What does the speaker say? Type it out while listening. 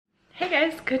Hey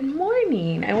guys, good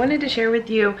morning. I wanted to share with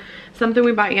you something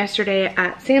we bought yesterday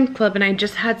at Sam's Club, and I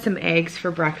just had some eggs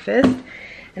for breakfast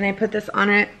and I put this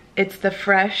on it. It's the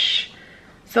fresh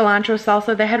cilantro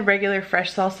salsa. They had regular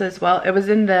fresh salsa as well. It was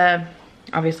in the,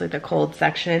 obviously the cold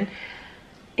section.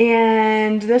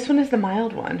 And this one is the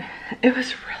mild one. It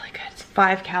was really good. It's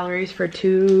 5 calories for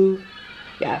two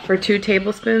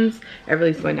tablespoons.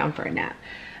 Everybody's going down for a nap.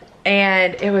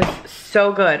 And it was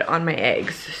so good on my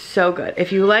eggs, so good.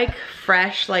 If you like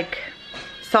fresh, like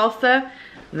salsa,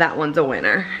 that one's a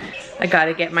winner. I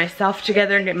gotta get myself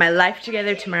together and get my life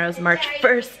together. Tomorrow's March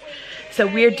 1st. So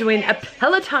we're doing a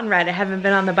Peloton ride. I haven't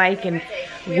been on the bike in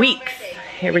weeks.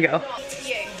 Here we go. Left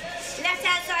hand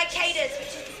side cadence, which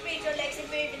is the speed your legs are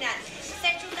moving at.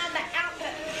 Central number, output,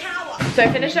 power. So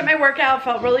I finished up my workout,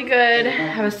 felt really good.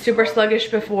 I was super sluggish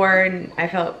before and I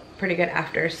felt pretty good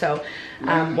after. So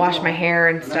washed my hair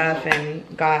and stuff and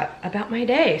got about my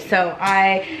day. So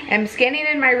I am scanning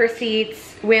in my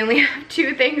receipts. We only have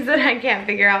 2 things that I can't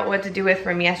figure out what to do with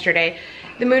from yesterday.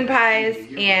 The moon pies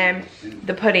and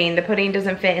the pudding. The pudding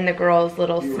doesn't fit in the girls'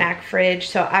 little snack fridge,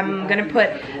 so I'm gonna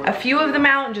put a few of them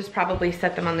out and just probably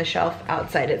set them on the shelf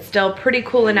outside. It's still pretty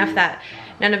cool enough that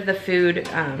none of the food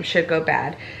should go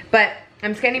bad. But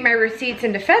I'm scanning my receipts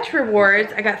into Fetch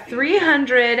Rewards. I got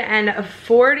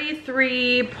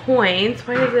 343 points.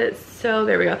 Why is it so,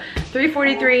 there we go.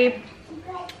 343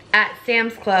 at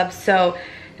Sam's Club, so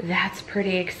that's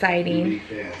pretty exciting.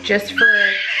 Just for,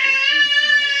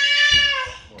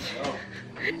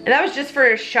 and that was just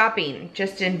for shopping,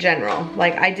 just in general.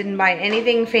 Like, I didn't buy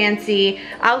anything fancy.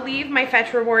 I'll leave my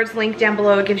Fetch Rewards link down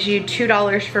below. It gives you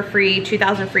 $2 for free,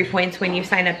 2,000 free points when you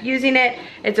sign up using it.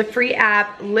 It's a free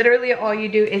app. Literally all you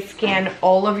do is scan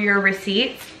all of your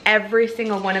receipts, every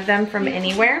single one of them from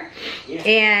anywhere.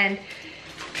 And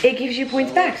it gives you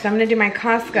points back. So I'm gonna do my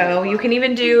Costco. You can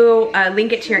even do,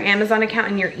 link it to your Amazon account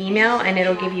and your email, and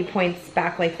it'll give you points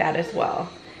back like that as well.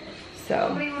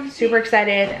 So, super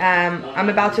excited. I'm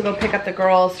about to go pick up the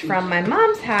girls from my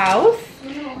mom's house.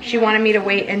 She wanted me to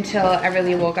wait until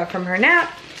Everly woke up from her nap,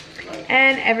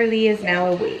 and Everly is now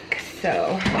awake.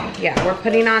 So, yeah, we're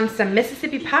putting on some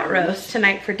Mississippi pot roast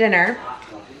tonight for dinner,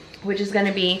 which is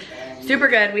gonna be super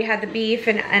good. We had the beef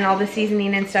and all the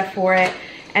seasoning and stuff for it,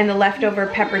 and the leftover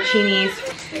pepperoncinis.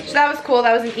 So that was cool.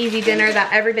 That was an easy dinner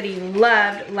that everybody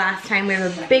loved last time. We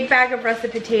have a big bag of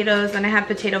russet potatoes, and I have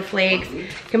potato flakes. You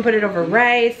can put it over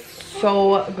rice.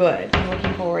 So good. I'm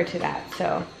looking forward to that.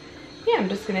 So yeah, I'm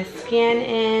just gonna scan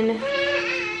in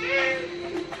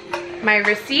my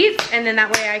receipts, and then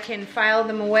that way I can file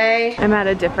them away. I'm at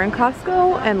a different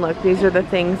Costco, and look, these are the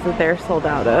things that they're sold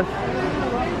out of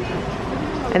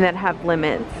and that have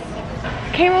limits.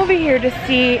 Came over here to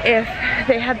see if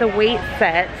they had the weight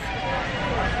sets.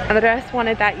 The rest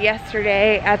wanted that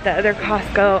yesterday at the other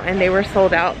Costco, and they were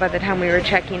sold out by the time we were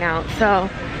checking out. So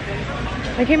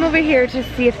I came over here to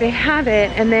see if they have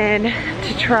it, and then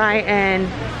to try and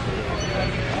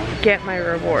get my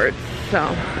rewards.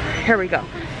 So here we go.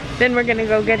 Then we're gonna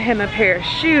go get him a pair of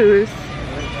shoes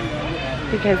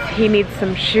because he needs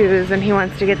some shoes, and he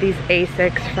wants to get these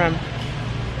Asics from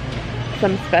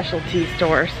some specialty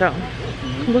store. So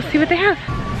we'll see what they have.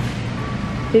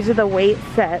 These are the weight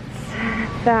sets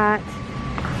that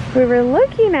we were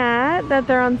looking at, that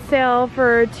they're on sale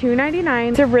for $2.99.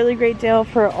 It's a really great deal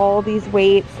for all these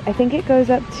weights. I think it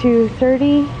goes up to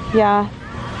 30, yeah.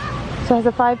 So it has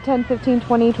a 5, 10, 15,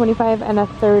 20, 25, and a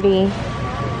 30.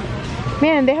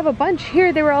 Man, they have a bunch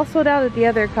here. They were all sold out at the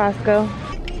other Costco.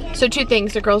 So 2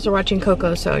 things, the girls are watching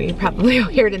Coco, so you probably will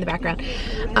hear it in the background.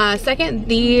 Second,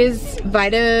 these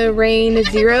Vita Rain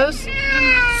Zeros,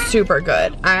 super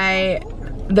good.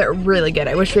 They're really good.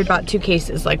 I wish we'd bought 2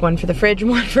 cases, like one for the fridge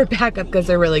and one for backup, because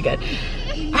they're really good.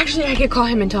 Actually, I could call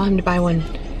him and tell him to buy one.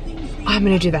 I'm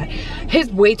gonna do that.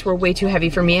 His weights were way too heavy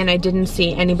for me, and I didn't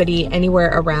see anybody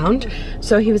anywhere around.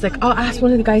 So he was like, I'll ask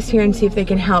one of the guys here and see if they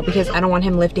can help, because I don't want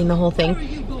him lifting the whole thing.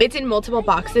 It's in multiple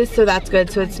boxes, so that's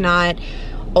good. So it's not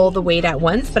all the weight at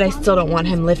once, but I still don't want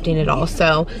him lifting it all.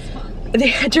 So they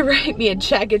had to write me a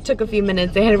check. It took a few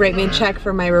minutes. They had to write me a check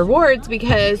for my rewards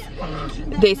because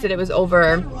they said it was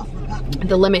over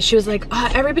the limit. She was like,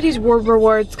 everybody's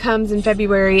rewards comes in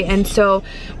February, and so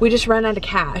we just run out of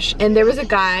cash. And there was a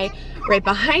guy right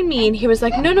behind me, and he was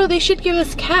like, no, they should give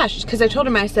us cash. Because I told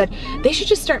him, I said, they should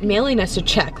just start mailing us a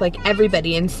check, like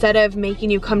everybody, instead of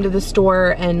making you come to the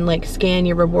store and like scan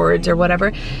your rewards or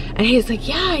whatever. And he's like,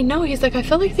 yeah, I know. He's like, I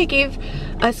feel like they gave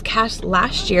us cash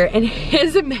last year and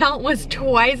his amount was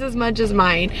twice as much as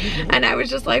mine. And I was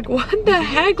just like, what the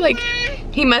heck? Like,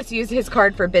 he must use his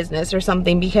card for business or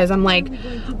something, because I'm like,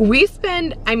 we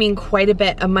spend, I mean, quite a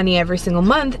bit of money every single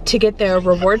month to get the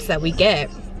rewards that we get.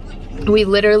 We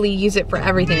literally use it for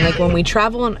everything, like when we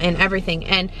travel and everything.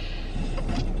 And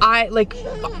I, like,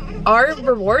 our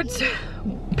rewards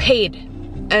paid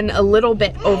and a little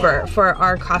bit over for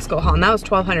our Costco haul, and that was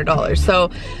 $1,200. So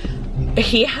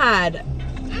he had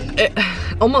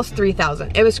almost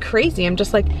 $3,000. It was crazy. I'm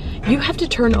just like, you have to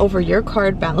turn over your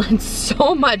card balance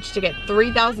so much to get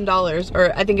 $3,000,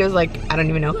 or I think it was like, I don't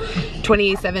even know,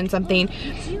 27 something.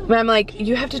 But I'm like,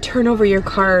 you have to turn over your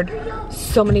card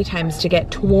so many times to get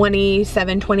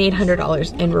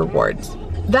 $2,800 in rewards.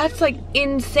 That's like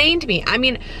insane to me. I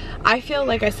mean, I feel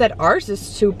like I said, ours is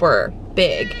super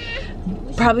big,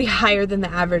 probably higher than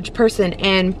the average person,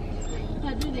 and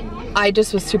I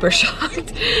just was super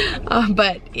shocked.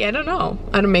 But yeah, I don't know.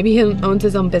 Maybe he owns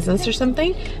his own business or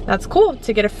something. That's cool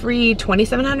to get a free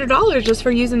 $2,700 just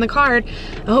for using the card.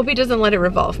 I hope he doesn't let it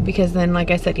revolve, because then, like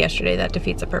I said yesterday, that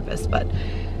defeats the purpose. But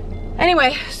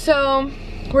anyway, so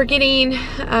we're getting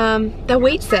the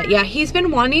weight set. Yeah, he's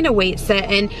been wanting a weight set,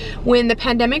 and when the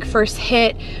pandemic first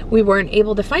hit, we weren't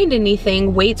able to find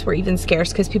anything. Weights were even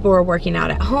scarce because people were working out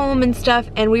at home and stuff,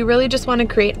 and we really just want to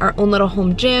create our own little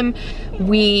home gym.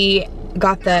 We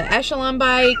got the Echelon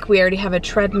bike. We already have a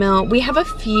treadmill. We have a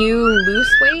few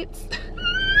loose weights.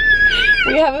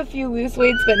 We have a few loose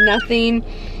weights, but nothing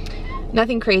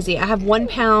crazy. I have 1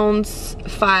 pound,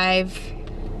 5,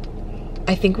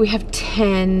 I think we have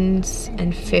 10s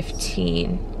and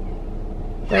 15,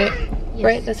 right? Yes.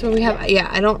 Right, that's what we have. Yeah,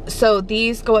 I don't, so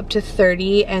these go up to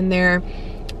 30 and they're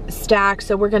stacked.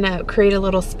 So we're gonna create a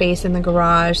little space in the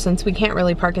garage, since we can't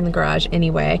really park in the garage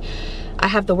anyway. I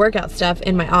have the workout stuff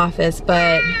in my office,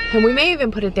 but, and we may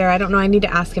even put it there, I don't know, I need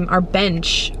to ask him. Our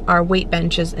bench, our weight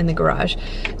bench is in the garage.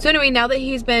 So anyway, now that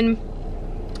he's been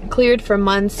cleared for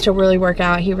months to really work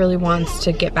out, he really wants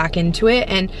to get back into it,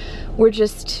 and we're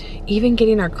just, even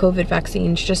getting our COVID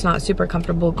vaccines, just not super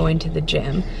comfortable going to the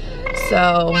gym.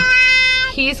 So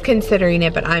he's considering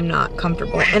it, but I'm not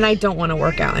comfortable, and I don't want to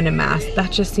work out in a mask.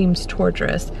 That just seems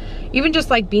torturous. Even just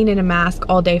like being in a mask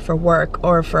all day for work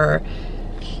or for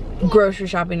grocery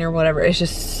shopping or whatever, it's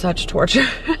just such torture.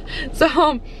 So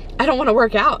I don't want to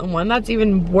work out in one. That's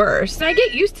even worse. And I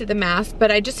get used to the mask,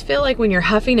 but I just feel like when you're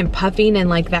huffing and puffing and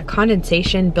like that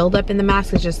condensation buildup in the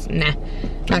mask is just, nah,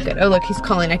 not good. Oh look, he's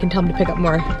calling. I can tell him to pick up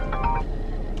more.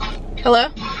 Hello?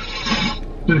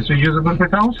 Did you use a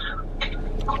perfect house?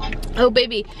 Oh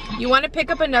baby, you want to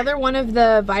pick up another one of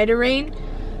the Vitarain?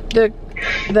 The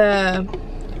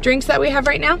drinks that we have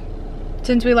right now?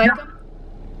 Since we like them?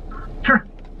 Sure.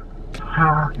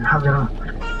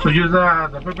 So use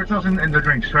the perfect sauce and the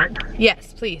drinks, right?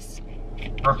 Yes, please.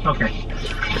 Oh, okay.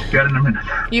 Got it in a minute.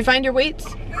 You find your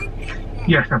weights?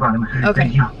 Yes, I found them. Okay.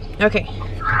 Thank you. Okay.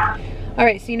 All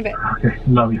right, see you in a bit. Okay,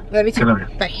 love you. Love you too. I love you.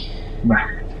 Bye. Bye.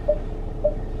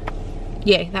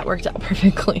 Yay, that worked out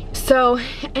perfectly. So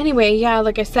anyway, yeah,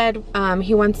 like I said,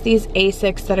 he wants these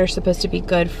Asics that are supposed to be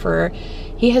good for,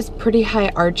 he has pretty high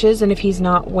arches, and if he's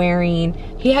not wearing,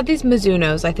 he had these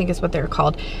Mizunos, I think is what they're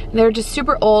called. They're just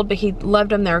super old, but he loved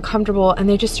them, they were comfortable, and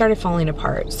they just started falling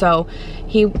apart. So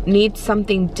he needs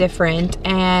something different,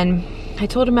 and I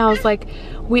told him, I was like,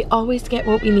 we always get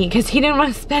what we need, because he didn't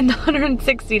want to spend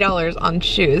 $160 on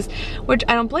shoes, which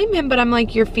I don't blame him, but I'm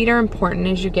like, your feet are important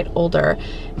as you get older.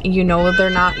 You know, you're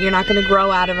not gonna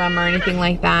grow out of them or anything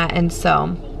like that. And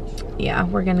so yeah,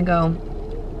 we're gonna go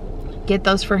get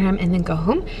those for him and then go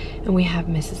home. And we have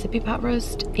Mississippi pot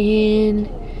roast in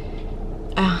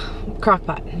crock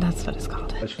pot, that's what it's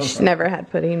called. She's never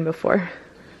had pudding before.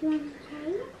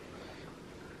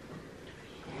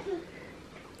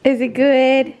 Is it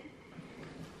good?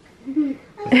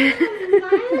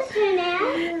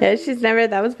 Yeah, she's never,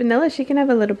 that was vanilla. She can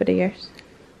have a little bit of yours.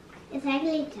 It's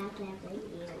actually chocolate.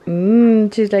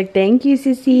 She's like, thank you,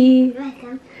 Sissy.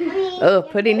 Oh,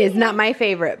 pudding is not my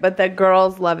favorite, but the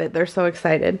girls love it. They're so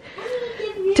excited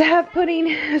to have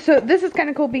pudding. So this is kind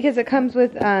of cool because it comes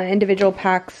with individual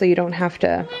packs, so you don't have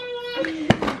to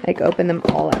like open them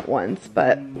all at once.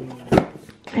 But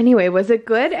anyway, was it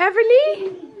good,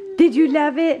 Everly? Did you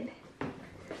love it?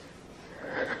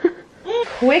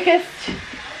 Quickest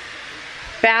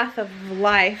bath of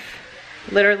life.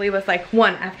 Literally was like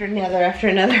one after another after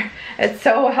another. It's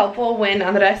so helpful when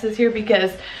Andres is here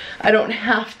because I don't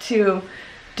have to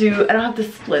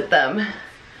split them.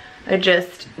 I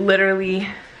just literally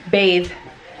bathe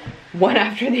one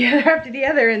after the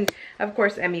other, and of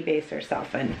course Emmy bathes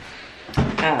herself, and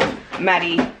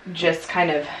Maddie just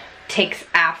kind of takes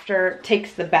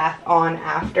the bath on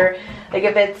after. Like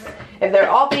if they're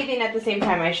all bathing at the same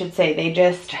time, I should say, they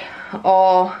just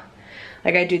all,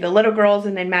 like I do the little girls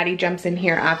and then Maddie jumps in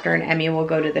here after and Emmy will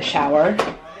go to the shower,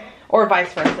 or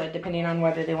vice versa, depending on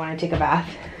whether they want to take a bath.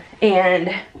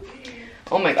 And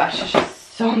oh my gosh, it's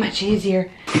just so much easier.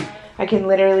 I can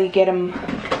literally get them,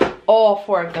 all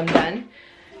 4 of them done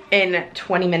in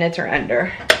 20 minutes or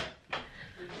under.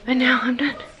 And now I'm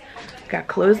done. Got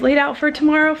clothes laid out for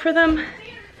tomorrow for them.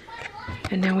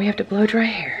 And now we have to blow dry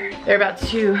hair. They're about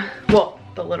to, well,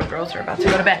 the little girls are about to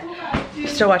go to bed.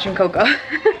 Still watching Coco.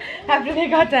 After they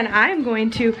got done, I'm going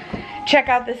to check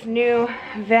out this new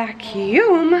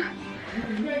vacuum.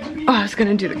 Oh, I was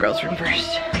gonna do the girls' room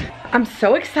first. I'm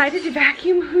so excited to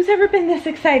vacuum. Who's ever been this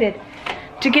excited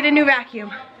to get a new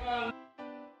vacuum?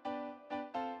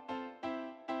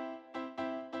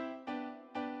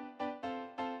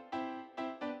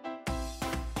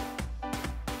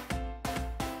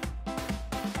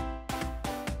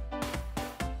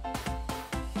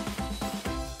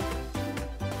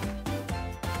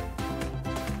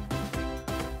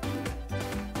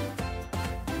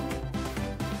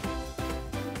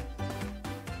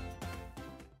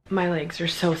 My legs are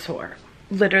so sore.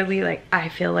 Literally, like, I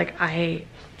feel like and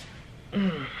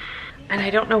I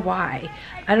don't know why.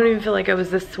 I don't even feel like I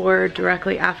was this sore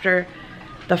directly after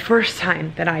the first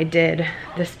time that I did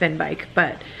the spin bike,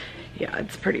 but yeah,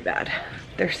 it's pretty bad.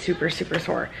 They're super, super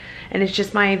sore. And it's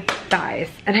just my thighs.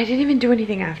 And I didn't even do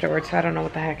anything afterwards, so I don't know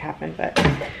what the heck happened, but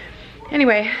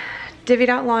anyway, divvied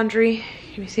out laundry.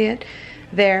 Can you see it?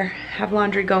 There, have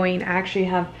laundry going. I actually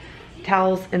have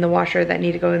towels in the washer that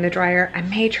need to go in the dryer. I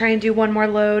may try and do one more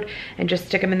load and just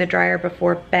stick them in the dryer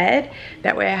before bed.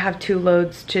 That way I have 2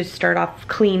 loads to start off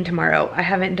clean tomorrow. I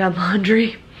haven't done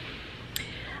laundry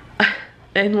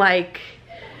in like,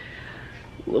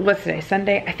 what's today,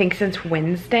 Sunday? I think since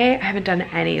Wednesday, I haven't done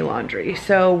any laundry.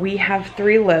 So we have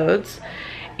 3 loads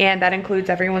and that includes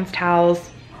everyone's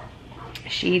towels,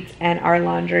 sheets, and our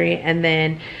laundry. And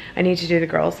then I need to do the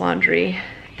girls' laundry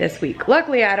this week.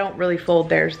 Luckily, I don't really fold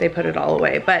theirs. They put it all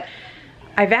away, but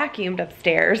I vacuumed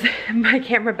upstairs. My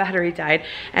camera battery died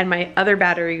and my other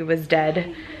battery was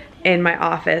dead in my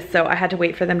office, so I had to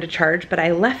wait for them to charge, but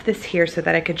I left this here so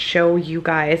that I could show you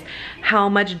guys how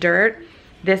much dirt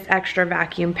this extra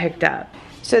vacuum picked up.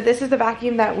 So this is the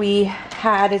vacuum that we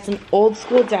had. It's an old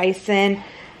school Dyson.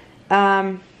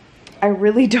 I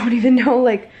really don't even know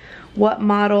like what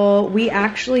model. We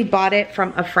actually bought it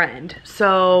from a friend.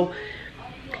 So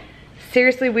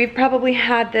seriously, we've probably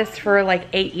had this for like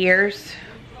 8 years,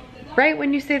 right?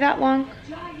 When you say that long,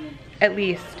 at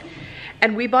least.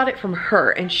 And we bought it from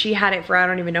her and she had it for I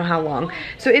don't even know how long.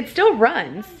 So it still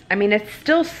runs. I mean, it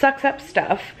still sucks up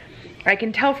stuff. I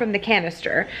can tell from the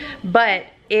canister, but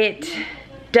it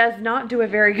does not do a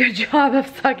very good job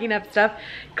of sucking up stuff,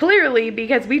 clearly,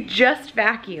 because we just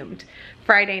vacuumed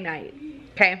Friday night,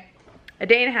 okay? A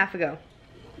day and a half ago.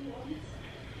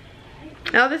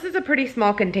 Now this is a pretty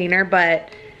small container, but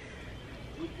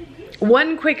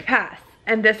one quick pass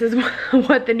and this is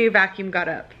what the new vacuum got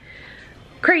up.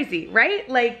 Crazy, right?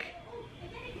 Like,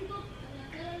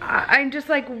 I'm just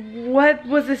like, what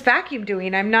was this vacuum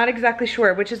doing? I'm not exactly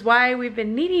sure, which is why we've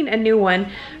been needing a new one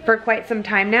for quite some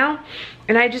time now.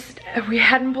 And we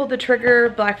hadn't pulled the trigger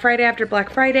Black Friday after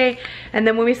Black Friday. And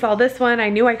then when we saw this one, I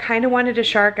knew I kind of wanted a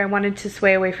Shark. I wanted to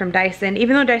sway away from Dyson,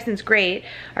 even though Dyson's great.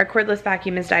 Our cordless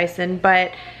vacuum is Dyson,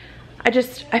 but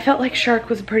I felt like Shark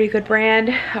was a pretty good brand.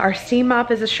 Our steam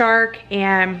mop is a Shark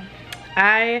and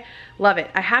I love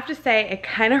it. I have to say it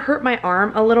kind of hurt my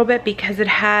arm a little bit because it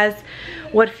has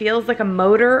what feels like a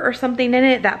motor or something in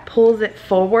it that pulls it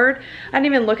forward. I didn't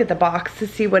even look at the box to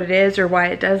see what it is or why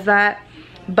it does that.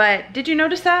 But did you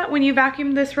notice that when you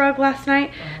vacuumed this rug last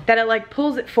night? That it like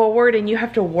pulls it forward and you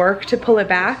have to work to pull it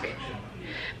back?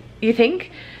 You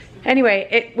think? Anyway,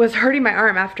 it was hurting my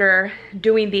arm after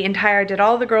doing did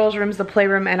all the girls' rooms, the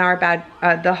playroom, and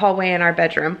the hallway and our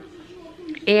bedroom.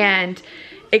 And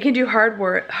it can do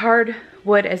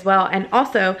hardwood as well. And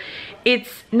also,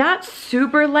 it's not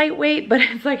super lightweight, but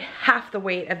it's like half the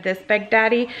weight of this Big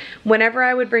Daddy. Whenever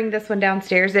I would bring this one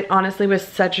downstairs, it honestly was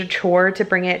such a chore to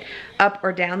bring it up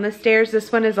or down the stairs.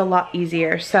 This one is a lot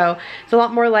easier. So it's a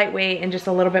lot more lightweight and just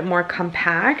a little bit more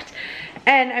compact.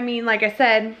 And I mean, like I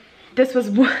said, this was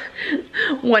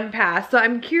one pass. So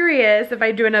I'm curious if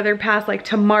I do another pass like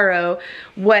tomorrow,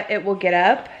 what it will get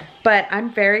up. But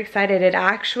I'm very excited. It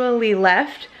actually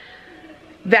left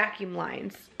vacuum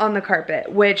lines on the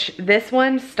carpet, which this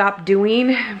one stopped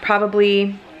doing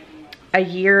probably a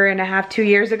year and a half, 2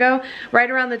 years ago,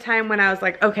 right around the time when I was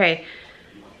like, okay,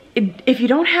 if you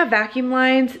don't have vacuum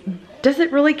lines, does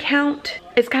it really count?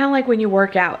 It's kind of like when you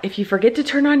work out. If you forget to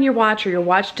turn on your watch or your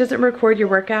watch doesn't record your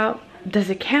workout, does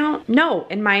it count? No,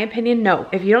 in my opinion, no.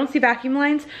 If you don't see vacuum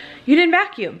lines, you didn't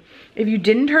vacuum. If you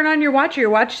didn't turn on your watch or your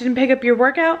watch didn't pick up your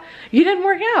workout, you didn't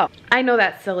work out. I know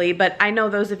that's silly, but I know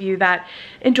those of you that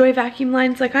enjoy vacuum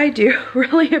lines like I do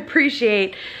really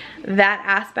appreciate that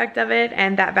aspect of it,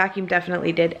 and that vacuum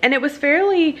definitely did. And it was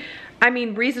fairly, I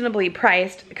mean, reasonably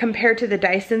priced compared to the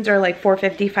Dysons are like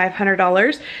 $450,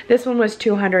 $500. This one was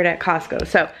 $200 at Costco,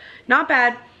 so not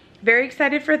bad. Very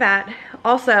excited for that.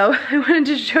 Also, I wanted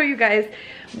to show you guys,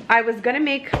 I was gonna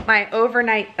make my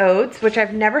overnight oats, which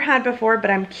I've never had before,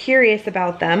 but I'm curious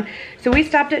about them. So we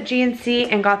stopped at GNC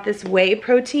and got this whey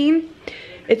protein.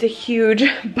 It's a huge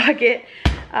bucket.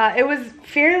 It was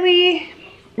fairly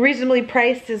reasonably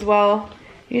priced as well.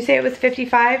 You say it was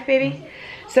 55, baby?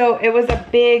 So it was a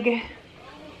big,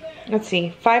 let's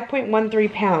see,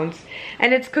 5.13 pounds.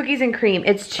 And it's cookies and cream.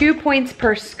 It's 2 points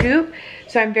per scoop.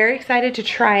 So I'm very excited to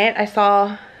try it. I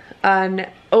saw an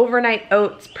overnight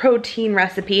oats protein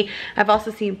recipe. I've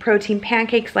also seen protein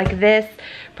pancakes like this,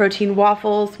 protein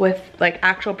waffles with like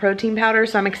actual protein powder.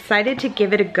 So I'm excited to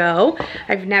give it a go.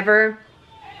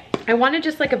 I wanted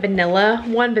just like a vanilla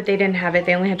one, but they didn't have it.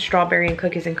 They only had strawberry and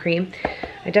cookies and cream.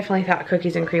 I definitely thought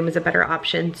cookies and cream was a better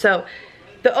option. So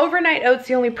the overnight oats,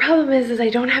 the only problem is I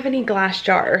don't have any glass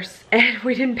jars, and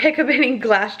we didn't pick up any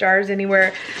glass jars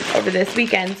anywhere over this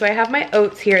weekend. So I have my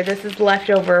oats here. This is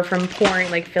leftover from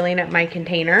pouring, like filling up my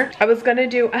container. I was gonna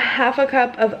do a half a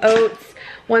cup of oats,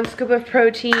 1 scoop of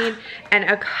protein, and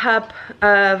a cup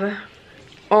of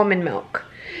almond milk.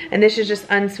 And this is just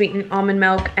unsweetened almond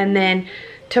milk. And then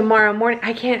tomorrow morning,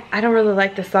 I don't really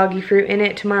like the soggy fruit in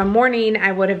it. Tomorrow morning,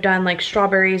 I would have done like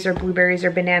strawberries or blueberries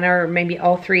or banana, or maybe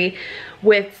all three,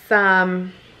 with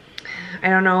some, I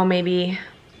don't know, maybe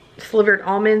slivered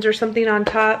almonds or something on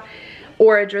top,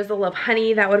 or a drizzle of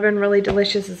honey. That would have been really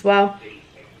delicious as well.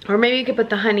 Or maybe you could put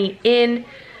the honey in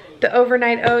the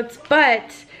overnight oats,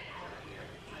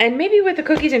 and maybe with the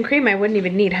cookies and cream, I wouldn't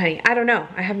even need honey. I don't know.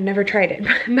 I have never tried it,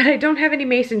 but I don't have any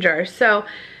mason jars. So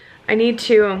I need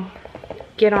to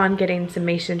get on getting some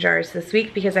mason jars this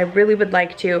week because I really would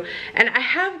like to. And I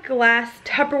have glass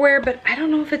Tupperware, but I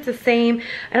don't know if it's the same.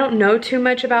 I don't know too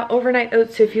much about overnight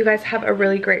oats, so if you guys have a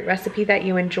really great recipe that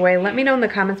you enjoy, let me know in the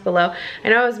comments below. I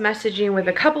know I was messaging with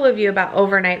a couple of you about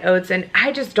overnight oats, and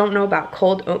I just don't know about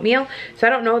cold oatmeal, so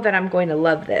I don't know that I'm going to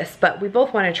love this, but we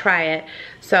both want to try it,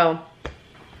 so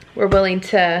we're willing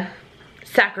to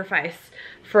sacrifice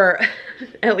for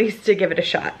at least to give it a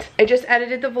shot. I just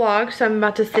edited the vlog, so I'm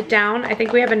about to sit down. I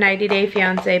think we have a 90-day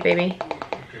fiance, baby.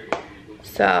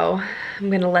 So I'm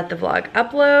gonna let the vlog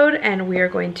upload, and we are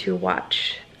going to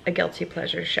watch a guilty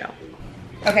pleasure show.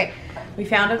 Okay, we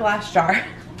found a glass jar.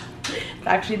 It's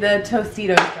actually the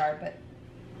Tostitos jar, but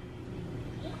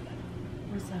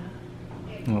what's that?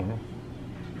 Oh.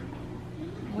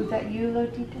 Was that you,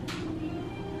 Lotita?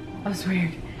 That was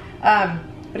weird.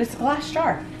 But it's a glass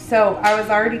jar. So I was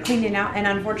already cleaning out, and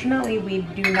unfortunately we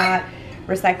do not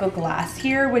recycle glass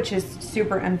here, which is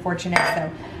super unfortunate. So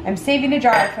I'm saving a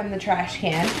jar from the trash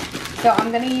can. So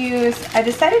I'm gonna I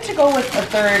decided to go with a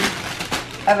third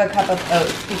of a cup of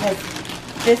oats because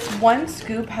this 1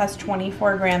 scoop has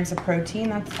 24 grams of protein.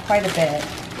 That's quite a bit.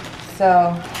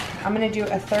 So I'm gonna do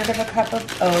a third of a cup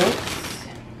of oats.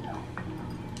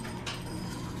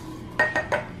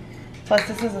 Plus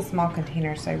this is a small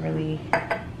container, so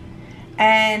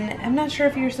and I'm not sure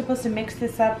if you're supposed to mix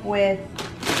this up with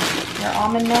your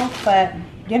almond milk, but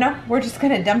you know, we're just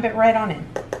gonna dump it right on in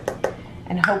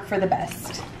and hope for the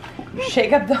best.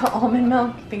 Shake up the almond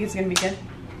milk. Think it's gonna be good?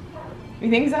 You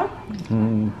think so?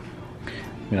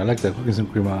 Yeah, I like the cookies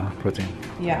and cream protein.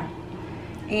 Yeah.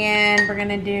 And we're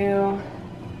gonna do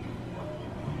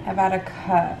about a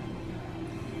cup.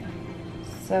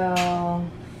 So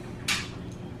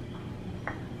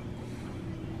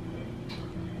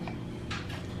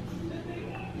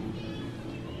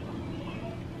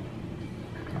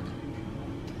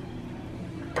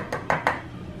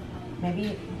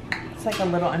maybe it's like a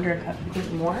little under a cup. You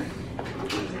think more?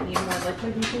 Does it need more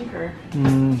liquid, you think, or?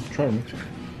 Try to mix it.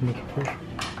 Mix it first.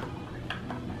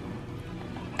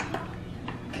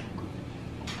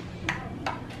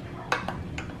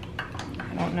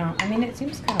 I don't know. I mean, it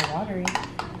seems kind of watery.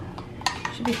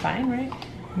 Should be fine, right?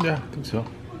 Yeah, I think so.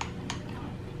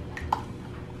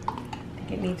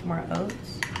 Think it needs more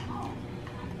oats.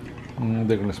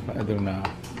 They're gonna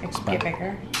Get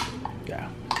bigger. Yeah.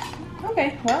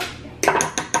 Okay, well,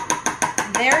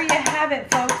 there you have it,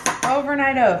 folks.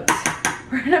 Overnight oats.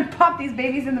 We're gonna pop these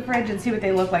babies in the fridge and see what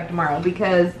they look like tomorrow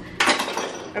because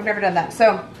I've never done that.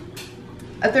 So,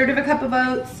 a third of a cup of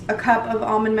oats, a cup of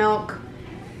almond milk,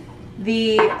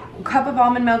 The cup of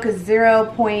almond milk is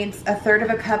 0 points. A third of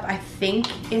a cup, I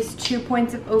think, is 2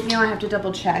 points of oatmeal. I have to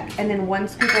double check. And then 1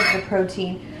 scoop of the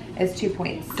protein is 2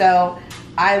 points. So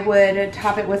I would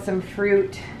top it with some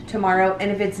fruit tomorrow. And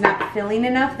if it's not filling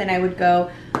enough, then I would go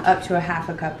up to a half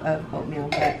a cup of oatmeal.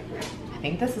 But I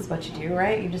think this is what you do,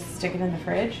 right? You just stick it in the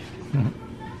fridge.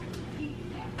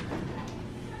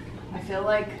 I feel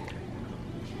like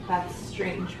that's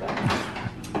strange, but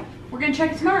we're gonna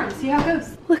check it tomorrow and see how it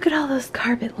goes. Look at all those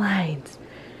carpet lines.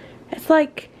 It's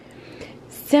like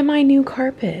semi-new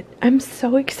carpet. I'm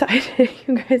so excited.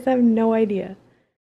 You guys have no idea.